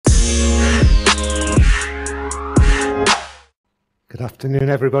Good afternoon,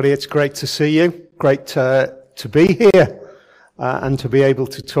 everybody. It's great to see you. Great to be here and to be able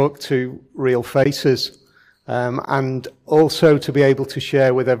to talk to real faces and also to be able to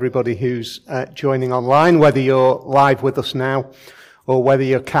share with everybody who's joining online, whether you're live with us now or whether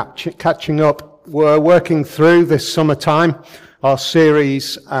you're catching up. We're working through this summertime our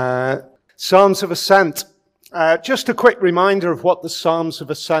series, Psalms of Ascent. Just a quick reminder of what the Psalms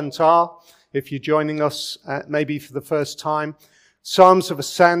of Ascent are, if you're joining us maybe for the first time. Psalms of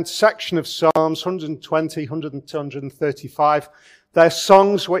Ascent, section of Psalms, 120, 135. They're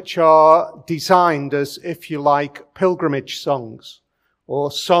songs which are designed as, if you like, pilgrimage songs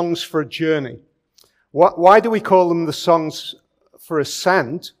or songs for a journey. Why do we call them the songs for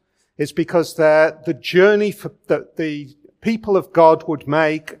ascent? It's because they're the journey that the people of God would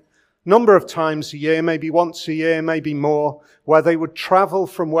make a number of times a year, maybe once a year, maybe more, where they would travel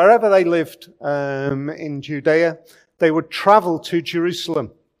from wherever they lived in Judea. They would travel to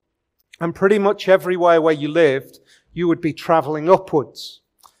Jerusalem. And pretty much everywhere where you lived, you would be traveling upwards.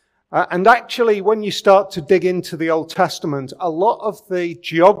 And actually, when you start to dig into the Old Testament, a lot of the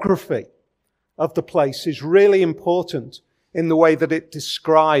geography of the place is really important in the way that it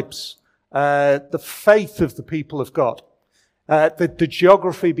describes the faith of the people of God. The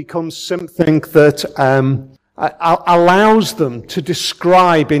geography becomes something that allows them to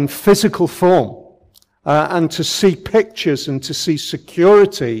describe in physical form. And to see pictures and to see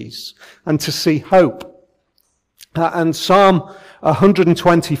securities and to see hope. And Psalm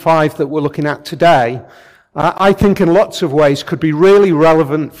 125 that we're looking at today, I think in lots of ways could be really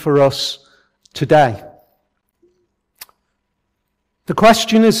relevant for us today. The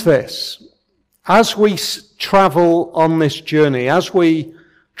question is this: as we travel on this journey, as we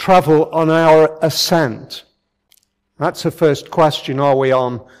travel on our ascent, that's the first question, are we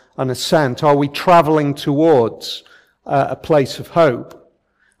on an ascent? Are we traveling towards a place of hope?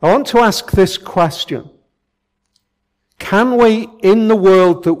 I want to ask this question. Can we, in the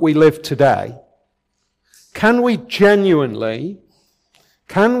world that we live today, can we genuinely,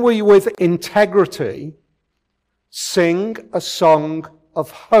 can we with integrity sing a song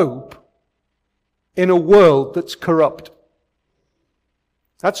of hope in a world that's corrupt?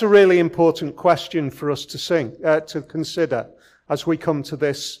 That's a really important question for us to consider as we come to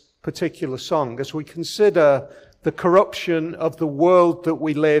this particular song, as we consider the corruption of the world that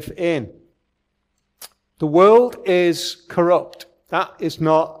we live in. The world is corrupt. That's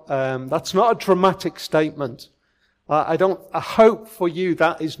not a dramatic statement. I hope for you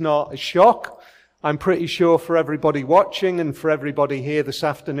that is not a shock. I'm pretty sure for everybody watching and for everybody here this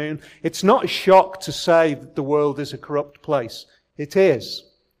afternoon, it's not a shock to say that the world is a corrupt place. It is.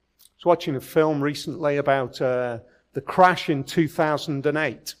 I was watching a film recently about the crash in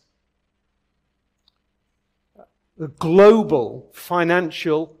 2008. The global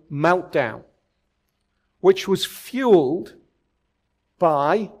financial meltdown, which was fueled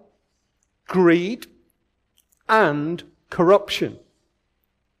by greed and corruption.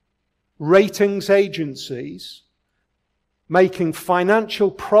 Ratings agencies making financial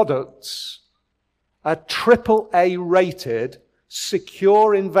products a AAA rated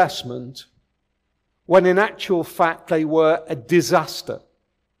secure investment when in actual fact they were a disaster.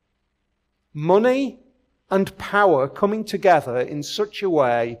 Money and power coming together in such a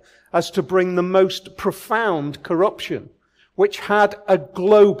way as to bring the most profound corruption, which had a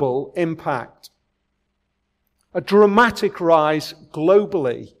global impact. A dramatic rise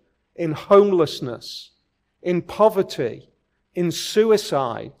globally in homelessness, in poverty, in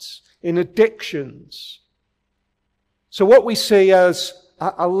suicides, in addictions. So what we see as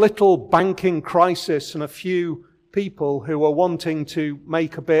a little banking crisis and a few people who are wanting to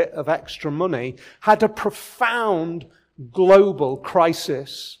make a bit of extra money had a profound global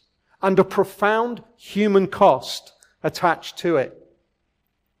crisis and a profound human cost attached to it.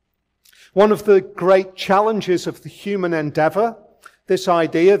 One of the great challenges of the human endeavor, this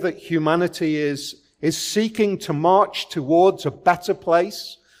idea that humanity is seeking to march towards a better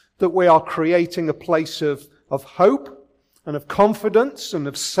place, that we are creating a place of hope and of confidence and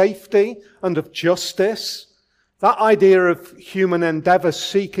of safety and of justice. That idea of human endeavor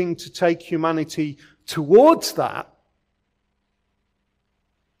seeking to take humanity towards that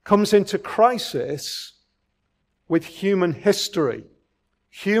comes into crisis with human history.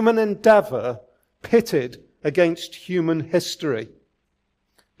 Human endeavor pitted against human history.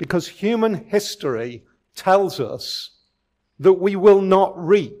 Because human history tells us that we will not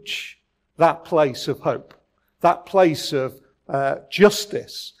reach that place of hope, that place of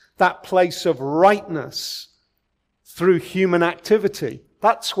justice, that place of rightness through human activity.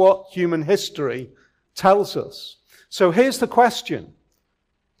 That's what human history tells us. So here's the question.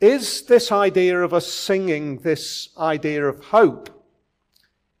 Is this idea of us singing, this idea of hope,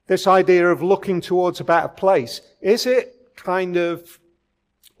 this idea of looking towards a better place, is it kind of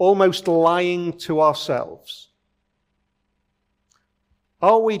almost lying to ourselves?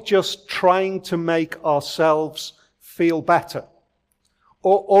 Are we just trying to make ourselves feel better?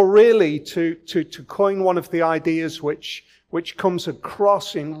 Or really, to coin one of the ideas which comes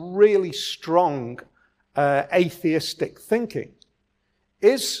across in really strong atheistic thinking,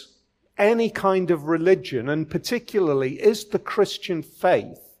 is any kind of religion, and particularly is the Christian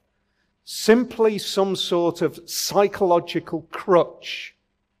faith, simply some sort of psychological crutch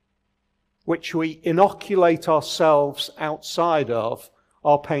which we inoculate ourselves outside of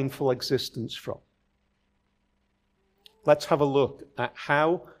our painful existence from? Let's have a look at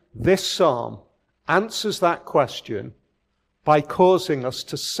how this psalm answers that question by causing us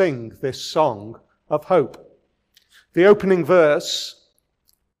to sing this song of hope. The opening verse,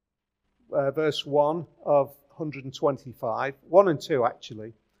 verse 1 of 125, 1 and 2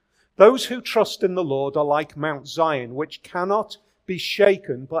 actually. Those who trust in the Lord are like Mount Zion, which cannot be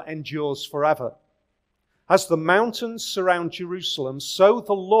shaken but endures forever. As the mountains surround Jerusalem, so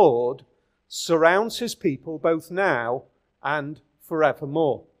the Lord surrounds his people both now and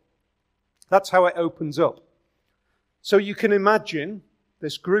forevermore. That's how it opens up. So you can imagine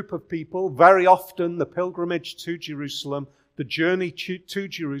this group of people, very often the pilgrimage to Jerusalem, the journey to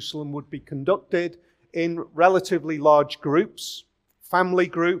Jerusalem would be conducted in relatively large groups, family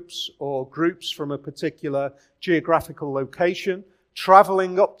groups or groups from a particular geographical location,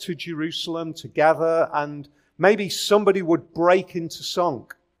 traveling up to Jerusalem together, and maybe somebody would break into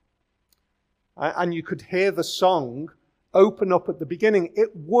song. And you could hear the song open up at the beginning.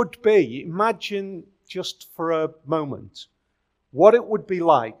 It would be, imagine just for a moment, what it would be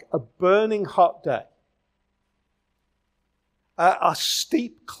like a burning hot day, a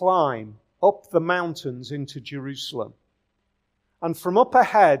steep climb up the mountains into Jerusalem. And from up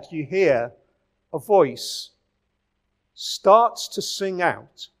ahead, you hear a voice starts to sing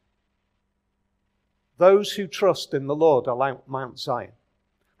out, those who trust in the Lord are like Mount Zion.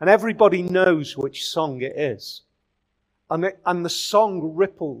 And everybody knows which song it is. And the song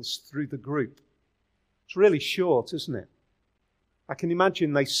ripples through the group. It's really short, isn't it? I can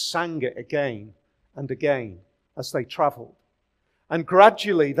imagine they sang it again and again as they travelled. And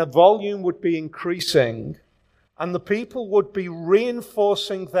gradually the volume would be increasing, and the people would be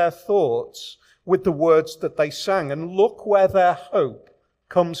reinforcing their thoughts with the words that they sang. And look where their hope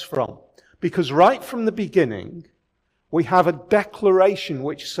comes from. Because right from the beginning, we have a declaration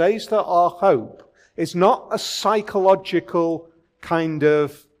which says that our hope is not a psychological kind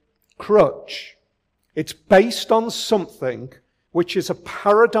of crutch. It's based on something which is a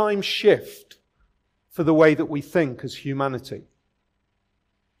paradigm shift for the way that we think as humanity.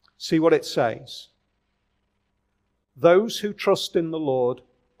 See what it says. Those who trust in the Lord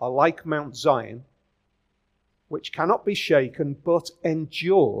are like Mount Zion, which cannot be shaken but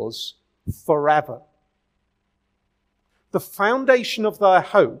endures forever. The foundation of their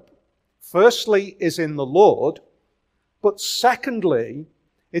hope, firstly, is in the Lord, but secondly,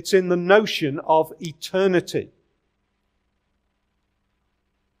 it's in the notion of eternity.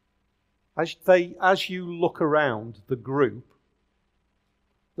 As you look around the group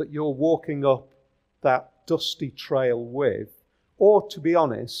that you're walking up that dusty trail with, or to be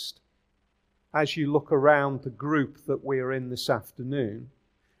honest, as you look around the group that we're in this afternoon,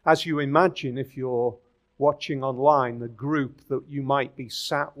 as you imagine if you're watching online the group that you might be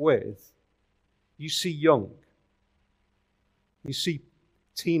sat with, you see young, you see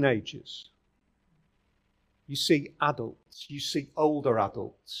teenagers, you see adults, you see older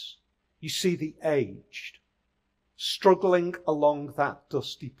adults, you see the aged struggling along that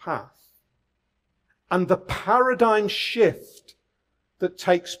dusty path. And the paradigm shift that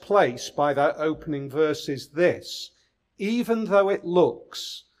takes place by that opening verse is this: even though it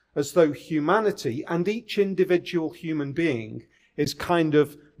looks as though humanity and each individual human being is kind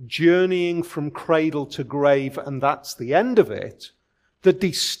of journeying from cradle to grave and that's the end of it, the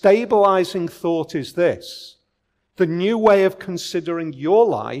destabilizing thought is this: the new way of considering your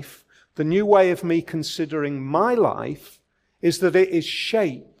life, the new way of me considering my life, is that it is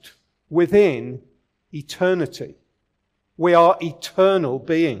shaped within eternity. We are eternal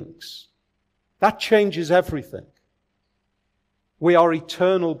beings. That changes everything. We are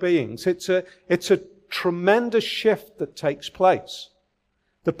eternal beings. It's a tremendous shift that takes place.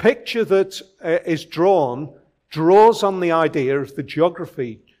 The picture that is draws on the idea of the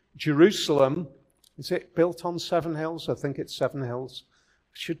geography. Jerusalem, is it built on 7 hills? I think it's 7 hills.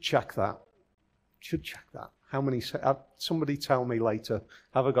 I should check that. Should check that. How many, somebody tell me later,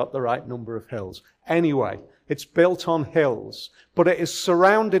 have I got the right number of hills? Anyway, it's built on hills, but it is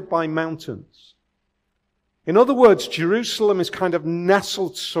surrounded by mountains. In other words, Jerusalem is kind of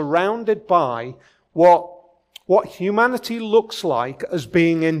nestled, surrounded by what humanity looks like as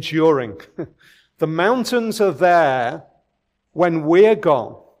being enduring. The mountains are there when we're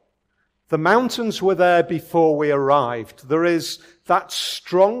gone. The mountains were there before we arrived. There is that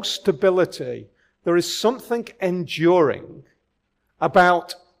strong stability. There is something enduring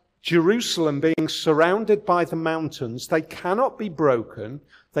about Jerusalem being surrounded by the mountains. They cannot be broken.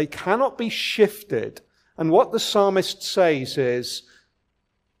 They cannot be shifted. And what the psalmist says is,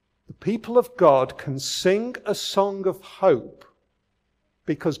 the people of God can sing a song of hope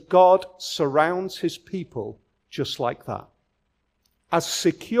because God surrounds his people just like that. As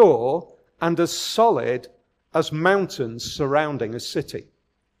secure and as solid as mountains surrounding a city.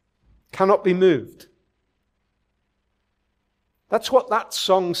 Cannot be moved. That's what that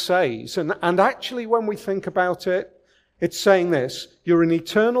song says. And actually, when we think about it, it's saying this: you're an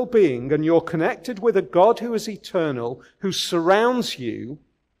eternal being and you're connected with a God who is eternal, who surrounds you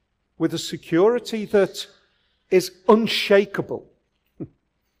with a security that is unshakable.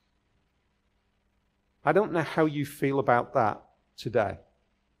 I don't know how you feel about that today.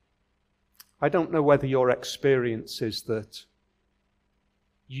 I don't know whether your experience is that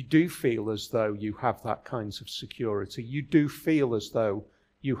you do feel as though you have that kinds of security. You do feel as though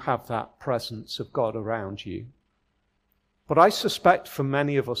you have that presence of God around you. But I suspect for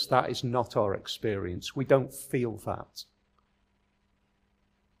many of us that is not our experience. We don't feel that.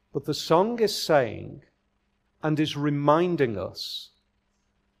 But the song is saying and is reminding us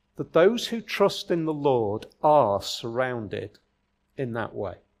that those who trust in the Lord are surrounded in that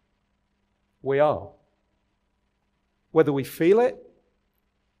way. We are. Whether we feel it,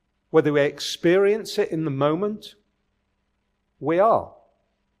 whether we experience it in the moment, we are.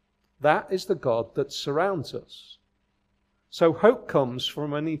 That is the God that surrounds us. So hope comes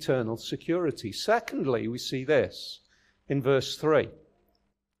from an eternal security. Secondly, we see this in verse 3. The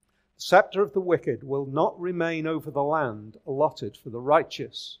scepter of the wicked will not remain over the land allotted for the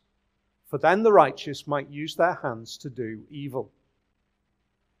righteous, for then the righteous might use their hands to do evil.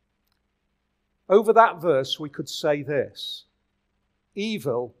 Over that verse, we could say this: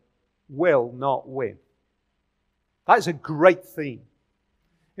 evil will not win. That is a great theme.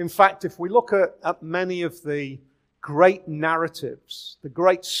 In fact, if we look at many of the great narratives, the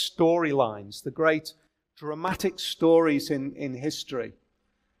great storylines, the great dramatic stories in history,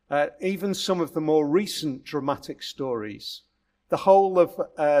 even some of the more recent dramatic stories, the whole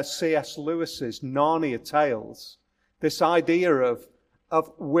of C.S. Lewis's Narnia Tales, this idea of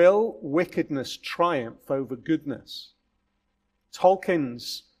will wickedness triumph over goodness?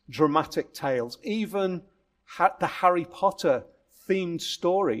 Tolkien's dramatic tales, even the Harry Potter themed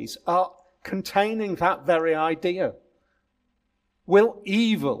stories are containing that very idea. Will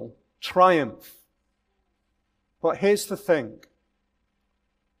evil triumph? But here's the thing.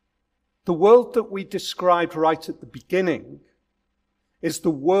 The world that we described right at the beginning is the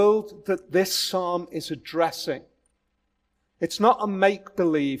world that this psalm is addressing. It's not a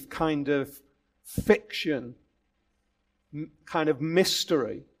make-believe kind of fiction, kind of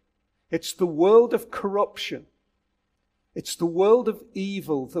mystery. It's the world of corruption. It's the world of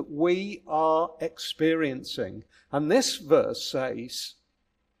evil that we are experiencing. And this verse says,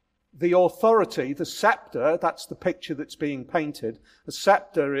 the authority, the scepter, that's the picture that's being painted. A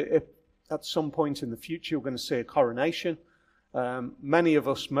scepter, at some point in the future, we're going to see a coronation. Many of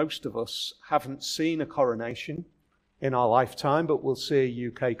us, most of us, haven't seen a coronation in our lifetime, but we'll see a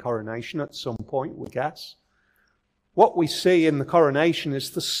UK coronation at some point, we guess. What we see in the coronation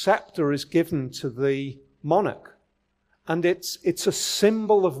is the scepter is given to the monarch. And it's a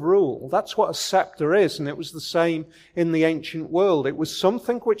symbol of rule. That's what a scepter is, and it was the same in the ancient world. It was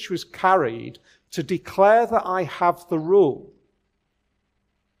something which was carried to declare that I have the rule.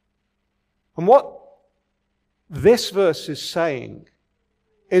 And what this verse is saying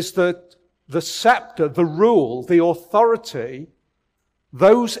is that the scepter, the rule, the authority,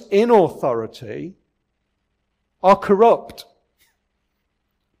 those in authority are corrupt.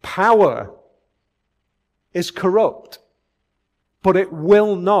 Power is corrupt, but it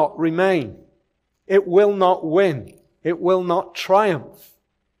will not remain. It will not win. It will not triumph.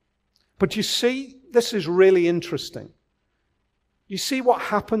 But you see, this is really interesting. You see what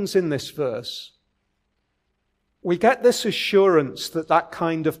happens in this verse? We get this assurance that that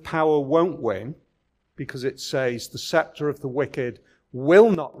kind of power won't win, because it says the scepter of the wicked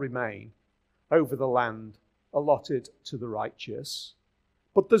will not remain over the land allotted to the righteous.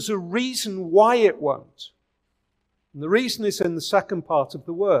 But there's a reason why it won't. And the reason is in the second part of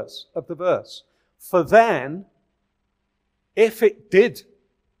the verse. For then, if it did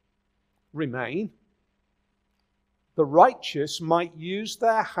remain, the righteous might use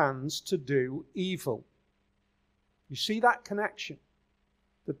their hands to do evil. You see that connection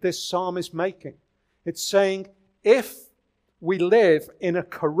that this psalm is making? It's saying, if we live in a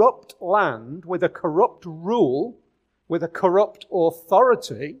corrupt land with a corrupt rule, with a corrupt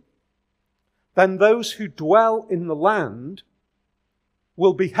authority, then those who dwell in the land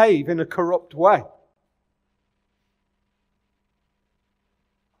will behave in a corrupt way.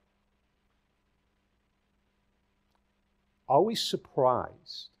 Are we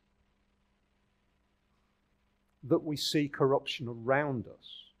surprised that we see corruption around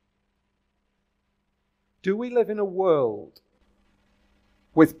us? Do we live in a world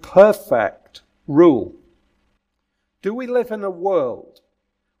with perfect rule? Do we live in a world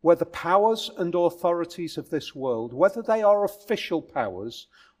where the powers and authorities of this world, whether they are official powers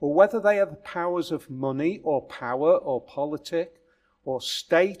or whether they are the powers of money or power or politic or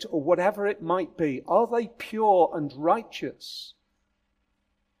state or whatever it might be, are they pure and righteous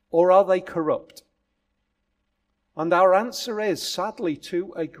or are they corrupt? And our answer is, sadly,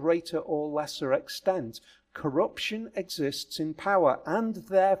 to a greater or lesser extent, corruption exists in power, and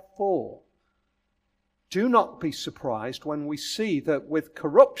therefore do not be surprised when we see that with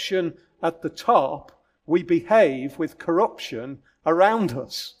corruption at the top, we behave with corruption around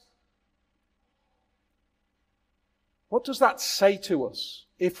us. What does that say to us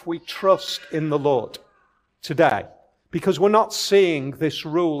if we trust in the Lord today? Because we're not seeing this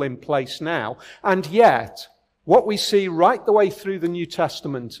rule in place now. And yet, what we see right the way through the New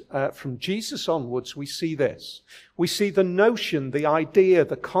Testament, from Jesus onwards, we see this. We see the notion, the idea,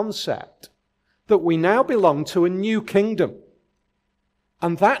 the concept that we now belong to a new kingdom.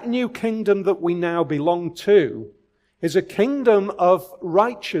 And that new kingdom that we now belong to is a kingdom of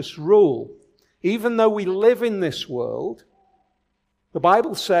righteous rule. Even though we live in this world, the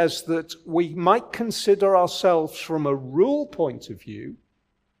Bible says that we might consider ourselves from a rule point of view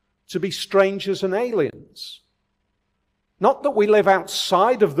to be strangers and aliens. Not that we live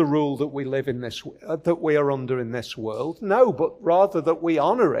outside of the rule that we live in that we are under in this world. No, but rather that we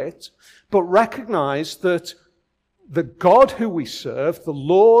honor it, but recognize that the God who we serve, the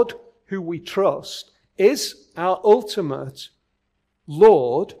Lord who we trust, is our ultimate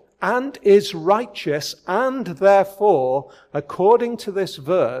Lord and is righteous, and therefore, according to this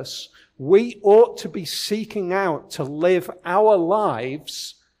verse, we ought to be seeking out to live our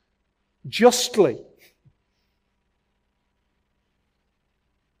lives justly.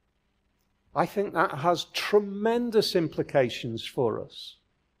 I think that has tremendous implications for us.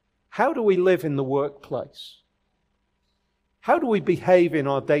 How do we live in the workplace? How do we behave in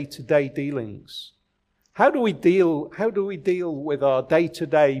our day-to-day dealings? How do we deal with our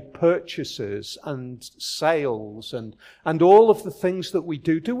day-to-day purchases and sales and all of the things that we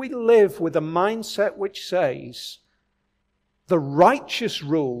do? Do we live with a mindset which says, the righteous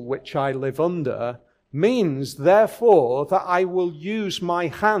rule which I live under means, therefore, that I will use my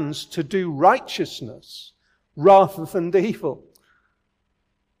hands to do righteousness rather than evil?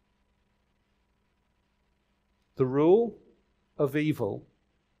 The rule of evil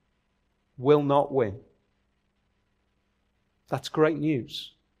will not win. That's great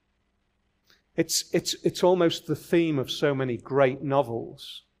news. It's almost the theme of so many great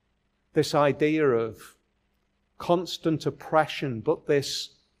novels. This idea of constant oppression, but this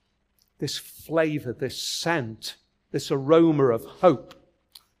flavor, this scent, this aroma of hope.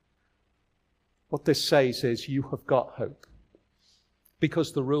 What this says is, you have got hope.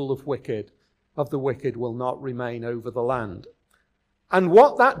 Because the rule of the wicked will not remain over the land. And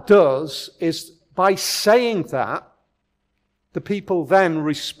what that does is, by saying that, the people then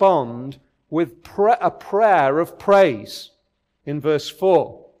respond with a prayer of praise in verse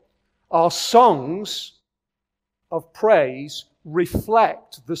 4. Our songs of praise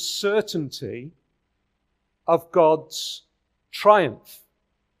reflect the certainty of God's triumph.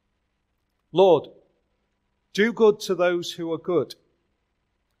 Lord, do good to those who are good,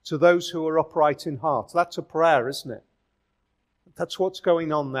 to those who are upright in heart. That's a prayer, isn't it? That's what's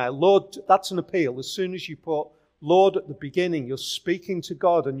going on there. Lord, that's an appeal. As soon as you put Lord at the beginning, you're speaking to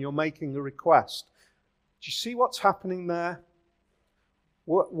God and you're making a request. Do you see what's happening there?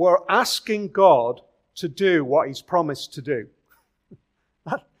 We're asking God to do what He's promised to do.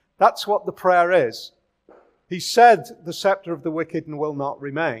 That's what the prayer is. He said, the scepter of the wicked will not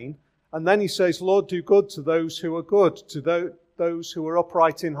remain. And then He says, Lord, do good to those who are good, to those who are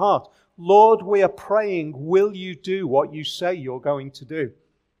upright in heart. Lord, we are praying, will you do what you say you're going to do?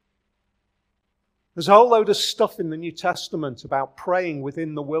 There's a whole load of stuff in the New Testament about praying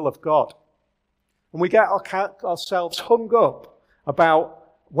within the will of God. And we get ourselves hung up about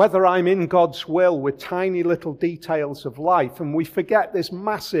whether I'm in God's will with tiny little details of life. And we forget this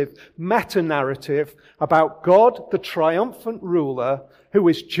massive meta-narrative about God, the triumphant ruler, who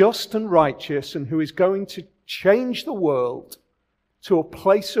is just and righteous and who is going to change the world to a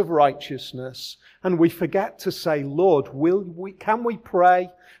place of righteousness. And we forget to say, Lord, can we pray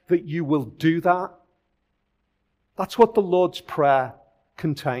that you will do that? That's what the Lord's Prayer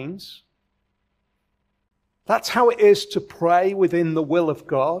contains. That's how it is to pray within the will of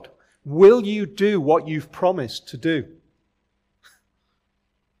God. Will you do what you've promised to do?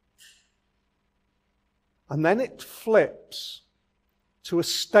 And then it flips to a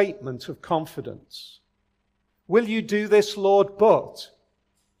statement of confidence. Will you do this, Lord? But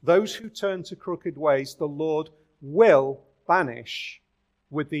those who turn to crooked ways, the Lord will banish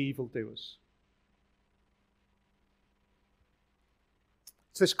with the evildoers.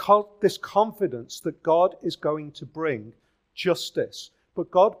 It's this confidence that God is going to bring justice. But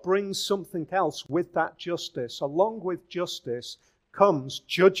God brings something else with that justice. Along with justice comes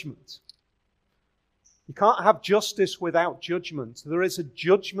judgment. You can't have justice without judgment. There is a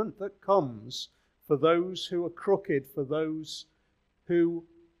judgment that comes for those who are crooked, for those who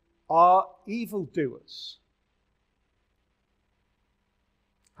are evildoers.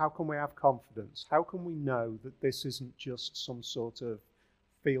 How can we have confidence? How can we know that this isn't just some sort of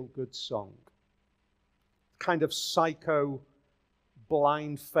feel-good song? Kind of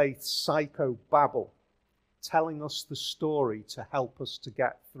blind faith, psycho babble, telling us the story to help us to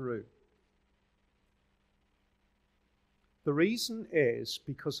get through. The reason is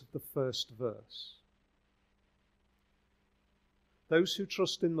because of the first verse. Those who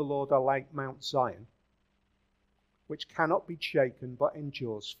trust in the Lord are like Mount Zion, which cannot be shaken but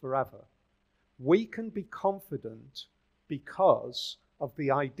endures forever. We can be confident because of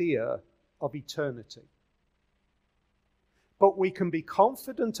the idea of eternity. But we can be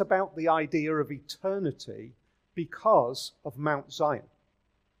confident about the idea of eternity because of Mount Zion.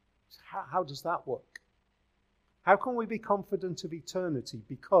 How does that work? How can we be confident of eternity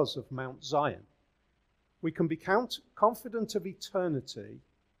because of Mount Zion? We can be confident of eternity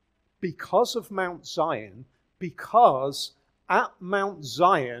because of Mount Zion, because at Mount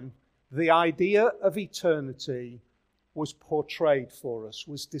Zion, the idea of eternity was portrayed for us,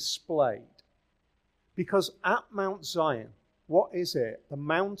 was displayed. Because at Mount Zion, what is it? The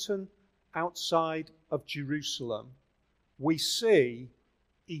mountain outside of Jerusalem, we see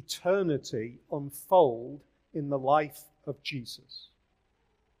eternity unfold in the life of Jesus.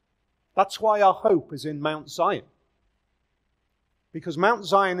 That's why our hope is in Mount Zion. Because Mount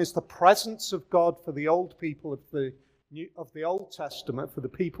Zion is the presence of God for the old people of the Old Testament, for the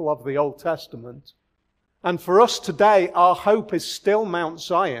people of the Old Testament. And for us today, our hope is still Mount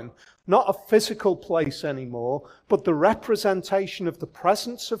Zion, not a physical place anymore, but the representation of the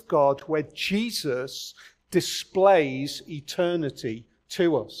presence of God where Jesus displays eternity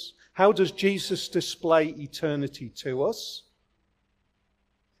to us. How does Jesus display eternity to us?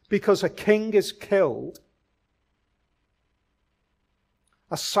 Because a king is killed,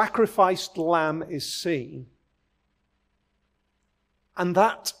 a sacrificed lamb is seen, and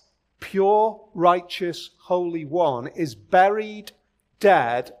that pure, righteous, holy one is buried,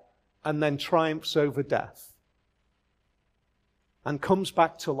 dead, and then triumphs over death and comes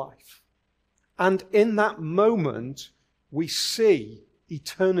back to life. And in that moment, we see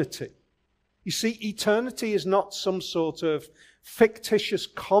eternity. You see, eternity is not some sort of fictitious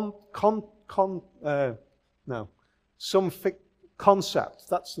concept.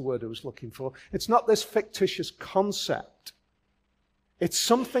 That's the word I was looking for. It's not this fictitious concept. It's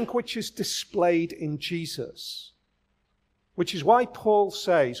something which is displayed in Jesus. Which is why Paul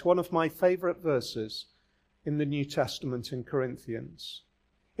says, one of my favorite verses in the New Testament in Corinthians,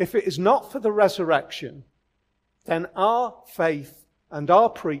 if it is not for the resurrection, then our faith and our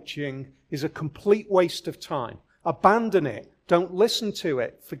preaching is a complete waste of time. Abandon it. Don't listen to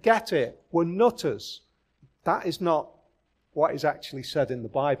it. Forget it. We're nutters. That is not what is actually said in the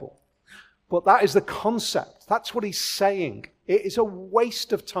Bible. But that is the concept. That's what he's saying. It is a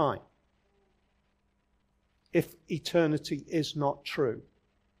waste of time if eternity is not true.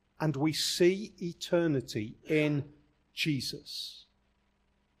 And we see eternity in Jesus.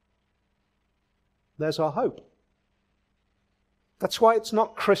 There's our hope. That's why it's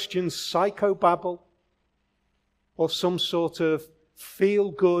not Christian psychobabble or some sort of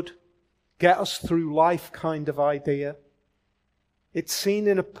feel-good, get-us-through-life kind of idea. It's seen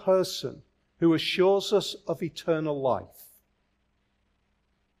in a person who assures us of eternal life.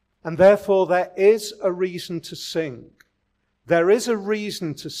 And therefore there is a reason to sing. There is a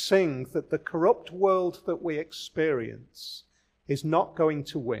reason to sing that the corrupt world that we experience is not going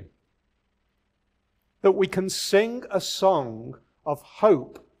to win. That we can sing a song of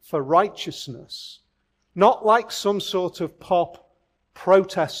hope for righteousness, not like some sort of pop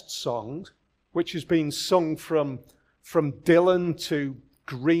protest song, which has been sung from Dylan to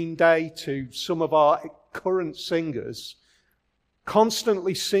Green Day to some of our current singers,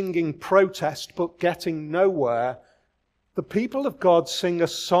 constantly singing protest but getting nowhere. The people of God sing a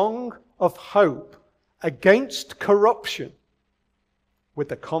song of hope against corruption with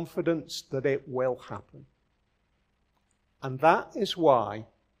the confidence that it will happen. And that is why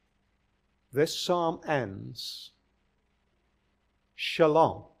this psalm ends,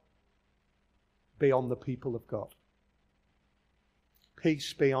 Shalom be on the people of God.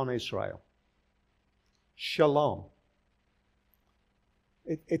 Peace be on Israel. Shalom.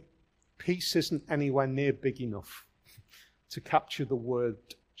 Peace isn't anywhere near big enough to capture the word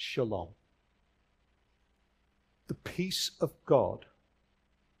shalom. The peace of God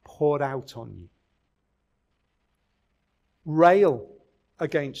poured out on you. Rail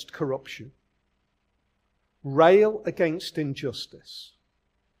against corruption. Rail against injustice.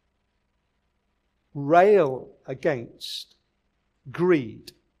 Rail against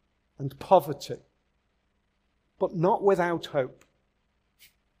greed and poverty, but not without hope.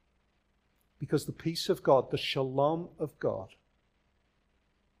 Because the peace of God, the shalom of God,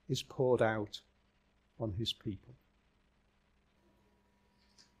 is poured out on his people.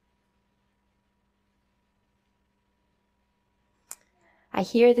 I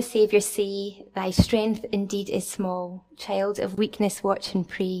hear the Saviour say, thy strength indeed is small. Child of weakness, watch and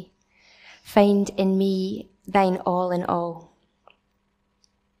pray. Find in me thine all in all.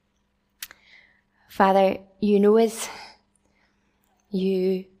 Father, you know us.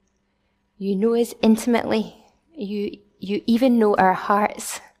 You know us intimately. You even know our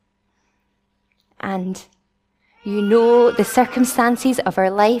hearts. And you know the circumstances of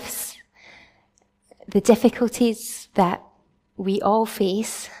our lives, the difficulties that we all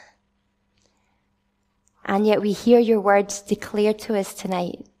face. And yet we hear your words declared to us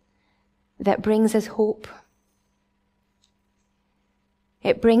tonight that brings us hope.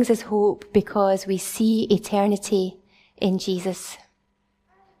 It brings us hope because we see eternity in Jesus.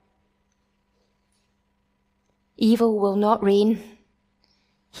 Evil will not reign.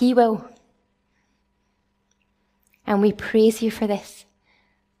 He will. And we praise you for this.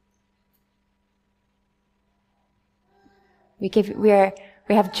 We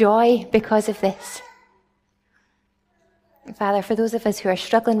have joy because of this. Father, for those of us who are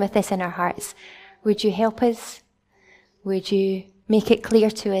struggling with this in our hearts, would you help us? Would you make it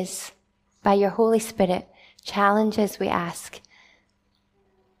clear to us by your Holy Spirit? Challenge us, we ask.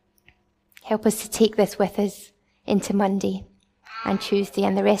 Help us to take this with us into Monday and Tuesday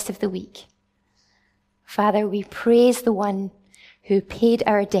and the rest of the week. Father, we praise the one who paid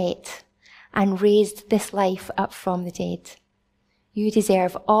our debt and raised this life up from the dead. You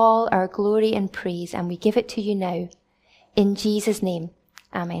deserve all our glory and praise, and we give it to you now. In Jesus' name,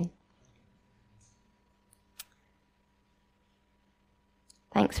 amen.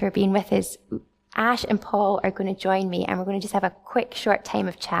 Thanks for being with us. Ash and Paul are going to join me, and we're going to just have a quick, short time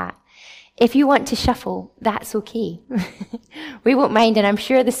of chat. If you want to shuffle, that's okay. We won't mind, and I'm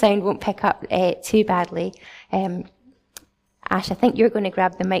sure the sound won't pick up too badly. Ash, I think you're going to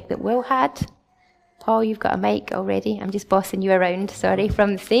grab the mic that Will had. Paul, you've got a mic already. I'm just bossing you around, sorry,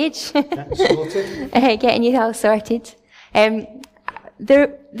 from the stage. Getting you all sorted.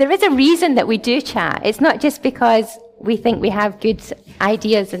 There is a reason that we do chat. It's not just because we think we have good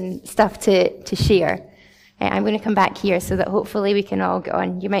ideas and stuff to share. I'm going to come back here so that hopefully we can all get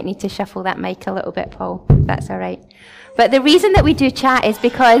on. You might need to shuffle that mic a little bit, Paul, if that's all right. But the reason that we do chat is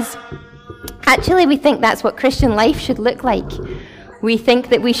because actually we think that's what Christian life should look like. We think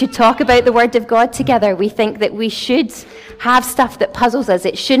that we should talk about the Word of God together. We think that we should have stuff that puzzles us.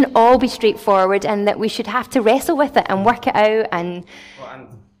 It shouldn't all be straightforward, and that we should have to wrestle with it and work it out. And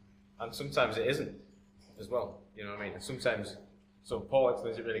sometimes it isn't as well. You know what I mean? And sometimes, so Paul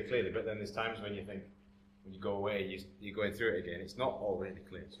explains it really clearly, but then there's times when you think, when you go away, you're going through it again. It's not all really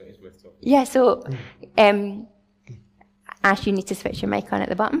clear, so it is worth talking. Yeah, so Ash, you need to switch your mic on at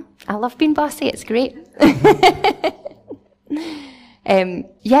the bottom. I love being bossy, it's great.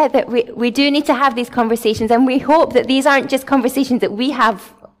 That we do need to have these conversations, and we hope that these aren't just conversations that we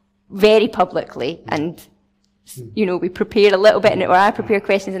have very publicly, and we prepare a little bit, or I prepare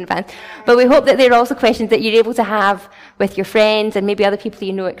questions in advance, but we hope that they're also questions that you're able to have with your friends and maybe other people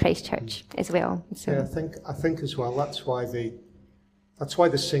you know at Christ Church as well. So. Yeah, I think as well, that's why That's why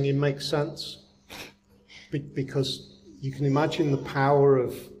the singing makes sense. Because you can imagine the power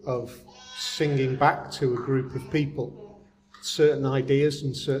of singing back to a group of people, certain ideas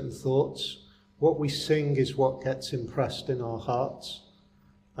and certain thoughts. What we sing is what gets impressed in our hearts.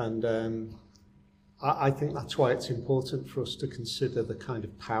 And I think that's why it's important for us to consider the kind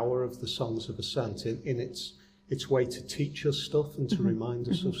of power of the songs of ascent in its way to teach us stuff and to remind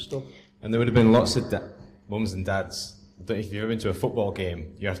us of stuff. And there would have been lots of mums and dads. I don't know if you've ever been to a football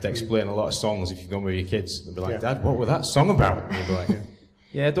game, you have to explain a lot of songs if you've gone with your kids. They'll be like, Dad, what was that song about? And you'll be like,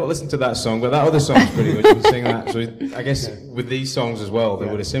 yeah, don't listen to that song, but that other song's pretty good, you can sing that. So I guess with these songs as well, there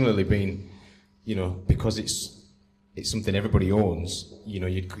would have similarly been, you know, because it's something everybody owns, you know,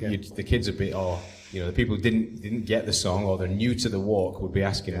 the kids would be, or, you know, the people who didn't get the song or they're new to the walk would be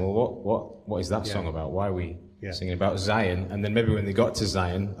asking, well, what is that song about? Why are we singing about Zion? And then maybe when they got to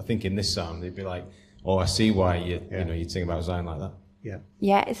Zion, I think in this psalm, they'd be like, oh, I see why you'd sing about Zion like that.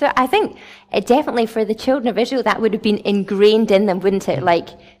 Yeah, so I think definitely for the children of Israel, that would have been ingrained in them, wouldn't it? Like,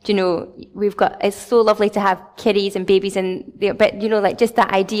 you know, it's so lovely to have kiddies and babies, but, you know, like just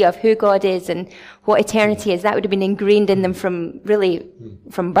that idea of who God is and what eternity is, that would have been ingrained in them from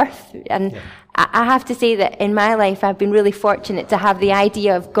birth. And I have to say that in my life, I've been really fortunate to have the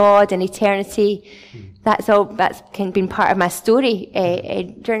idea of God and eternity. That's kind of been part of my story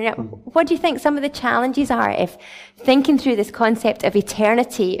during it. What do you think some of the challenges are if thinking through this concept of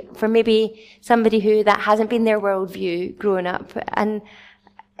eternity for maybe somebody that hasn't been their worldview growing up, and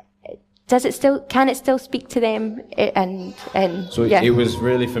can it still speak to them? It was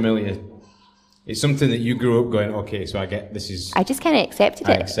really familiar. It's something that you grew up going, okay, so I get this is. I just kind of accepted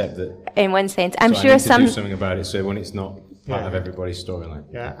it. I accept it in one sense. I'm so sure I need to do something about it. So when it's not part of everybody's storyline.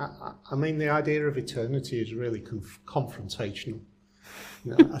 Yeah, I mean, the idea of eternity is really confrontational.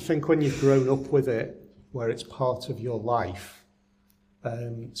 You know, I think when you've grown up with it, where it's part of your life,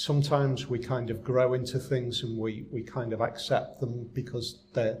 sometimes we kind of grow into things and we kind of accept them because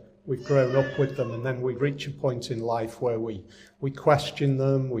we've grown up with them, and then we reach a point in life where we question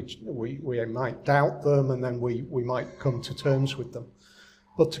them, we might doubt them, and then we might come to terms with them.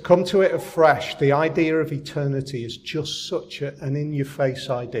 But to come to it afresh, the idea of eternity is just such an in-your-face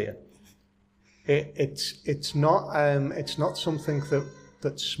idea. It's not something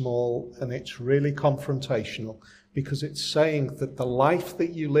that's small, and it's really confrontational, because it's saying that the life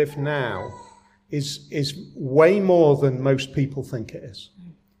that you live now is way more than most people think it is.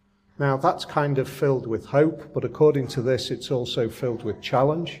 Now, that's kind of filled with hope, but according to this, it's also filled with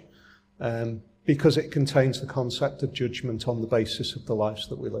challenge, because it contains the concept of judgment on the basis of the lives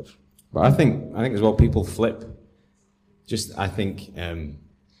that we live. But I think as well, people flip.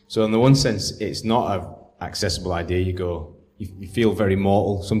 So in the one sense, it's not an accessible idea. You feel very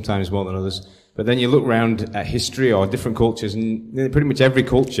mortal, sometimes more than others. But then you look around at history or different cultures, and pretty much every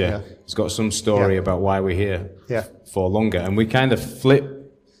culture has got some story about why we're here for longer. And we kind of flip.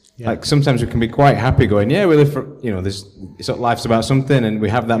 Like sometimes we can be quite happy going, we live for, life's about something, and we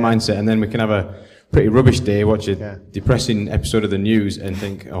have that mindset, and then we can have a pretty rubbish day, watch a depressing episode of the news, and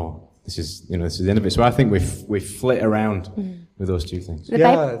think, oh, this is the end of it. So I think we flit around with those two things.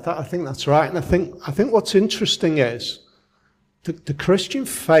 I think that's right, and I think what's interesting is the Christian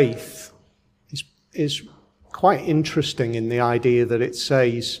faith is quite interesting in the idea that it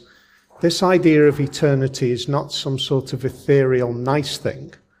says this idea of eternity is not some sort of ethereal nice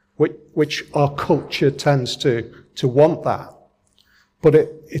thing, which our culture tends to want that. But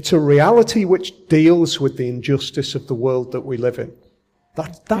it's a reality which deals with the injustice of the world that we live in.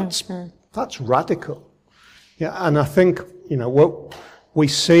 That's radical. Yeah, and I think, we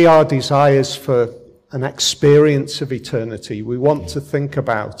see our desires for an experience of eternity. We want to think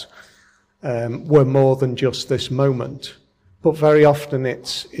about we're more than just this moment. But very often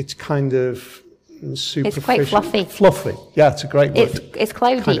it's kind of superficial. It's quite fluffy. Fluffy, yeah, it's a great word. It's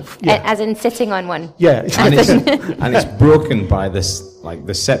cloudy, kind of, as in sitting on one. Yeah. And it's broken by this, like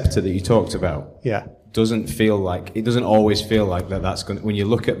the scepter that you talked about. Yeah. It doesn't always feel like that's going to, when you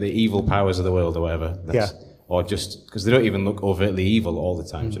look at the evil powers of the world or whatever. Or just, because they don't even look overtly evil all the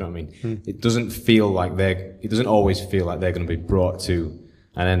time, do you know what I mean? It doesn't always feel like they're going to be brought to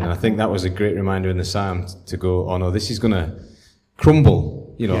an end. And I think that was a great reminder in the Psalm to go, oh no, this is going to crumble.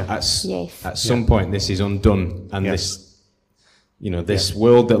 At some point this is undone, and this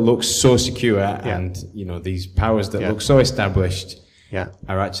world that looks so secure and these powers that look so established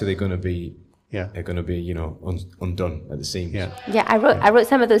are actually going to be undone at the seams. I wrote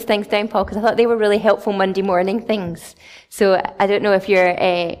some of those things down, Paul, because I thought they were really helpful Monday morning things. So I don't know if you're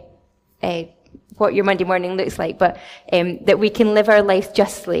what your Monday morning looks like, but that we can live our lives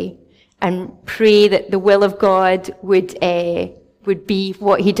justly and pray that the will of God would would be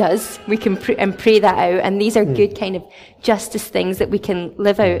what he does. We can and pray that out, and these are good kind of justice things that we can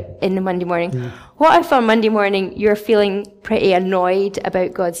live out in the Monday morning. What if on Monday morning you're feeling pretty annoyed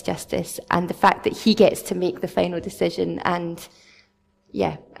about God's justice and the fact that he gets to make the final decision, and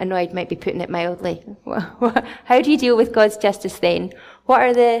yeah, annoyed might be putting it mildly. How do you deal with God's justice then? What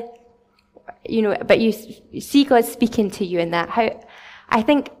are but you see God speaking to you in that. I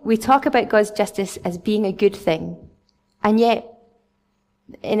think we talk about God's justice as being a good thing, and yet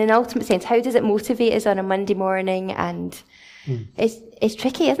in an ultimate sense, how does it motivate us on a Monday morning? And it's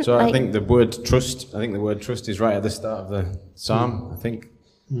tricky, isn't it? So I think the word trust is right at the start of the psalm. I think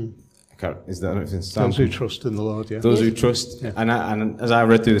is that in Psalm? Those who trust in the Lord, yeah. Those who trust, yeah. And as I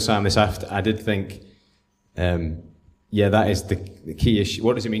read through the psalm this afternoon, I did think, that is the key issue.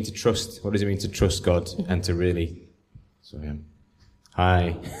 What does it mean to trust? What does it mean to trust God and to really?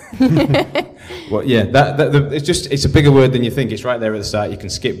 Hi. Well, yeah, it's a bigger word than you think. It's right there at the start. You can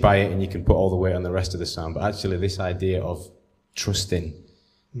skip by it and you can put all the weight on the rest of the psalm. But actually, this idea of trusting,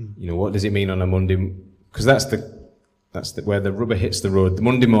 what does it mean on a Monday? Because that's where the rubber hits the road. The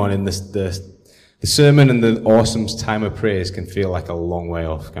Monday morning, the sermon and the awesome time of praise can feel like a long way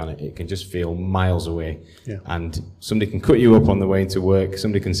off, can't it? It can just feel miles away. Yeah. And somebody can cut you up on the way into work.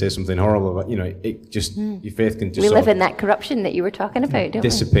 Somebody can say something horrible. But, it just, your faith can just we live in that corruption that you were talking about, don't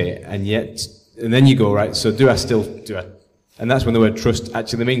dissipate. We? And then you go, right, so do I? And that's when the word trust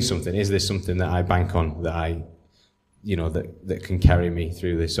actually means something. Is this something that I bank on, that I, that can carry me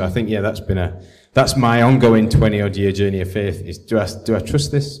through this? So I think, that's my ongoing 20-odd year journey of faith is, do I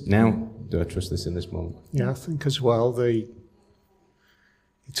trust this now? Do I trust this in this moment? Yeah, I think as well,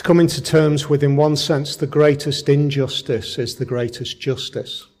 it's coming to terms with, in one sense, the greatest injustice is the greatest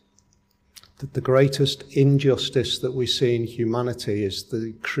justice. That the greatest injustice that we see in humanity is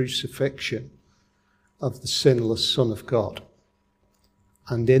the crucifixion of the sinless Son of God.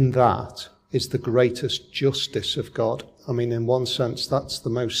 And in that is the greatest justice of God. I mean, in one sense, that's the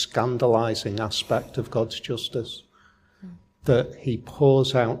most scandalizing aspect of God's justice. That he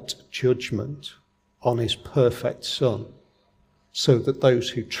pours out judgment on his perfect Son so that those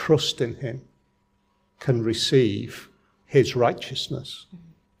who trust in him can receive his righteousness.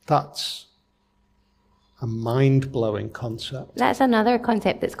 That's a mind-blowing concept. That's another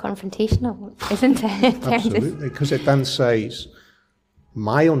concept that's confrontational, isn't it? Absolutely, because it then says,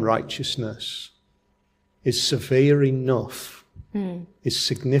 my unrighteousness is severe enough, is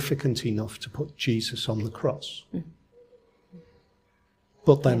significant enough to put Jesus on the cross.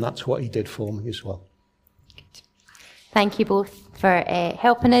 But then that's what he did for me as well. Good. Thank you both for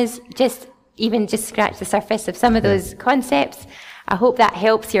helping us just scratch the surface of some of those concepts. I hope that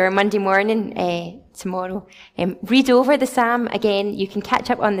helps your Monday morning tomorrow. Read over the psalm again. You can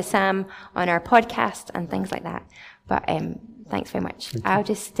catch up on the psalm on our podcast and things like that. But thanks very much. I'll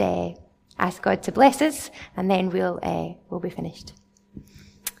just ask God to bless us, and then we'll be finished.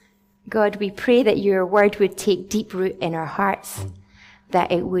 God, we pray that your word would take deep root in our hearts, that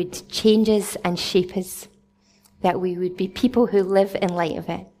it would change us and shape us, that we would be people who live in light of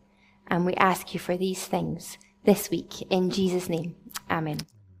it. And we ask you for these things this week, in Jesus' name. Amen.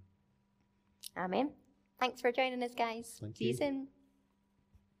 Amen. Thanks for joining us, guys. Thank See you soon.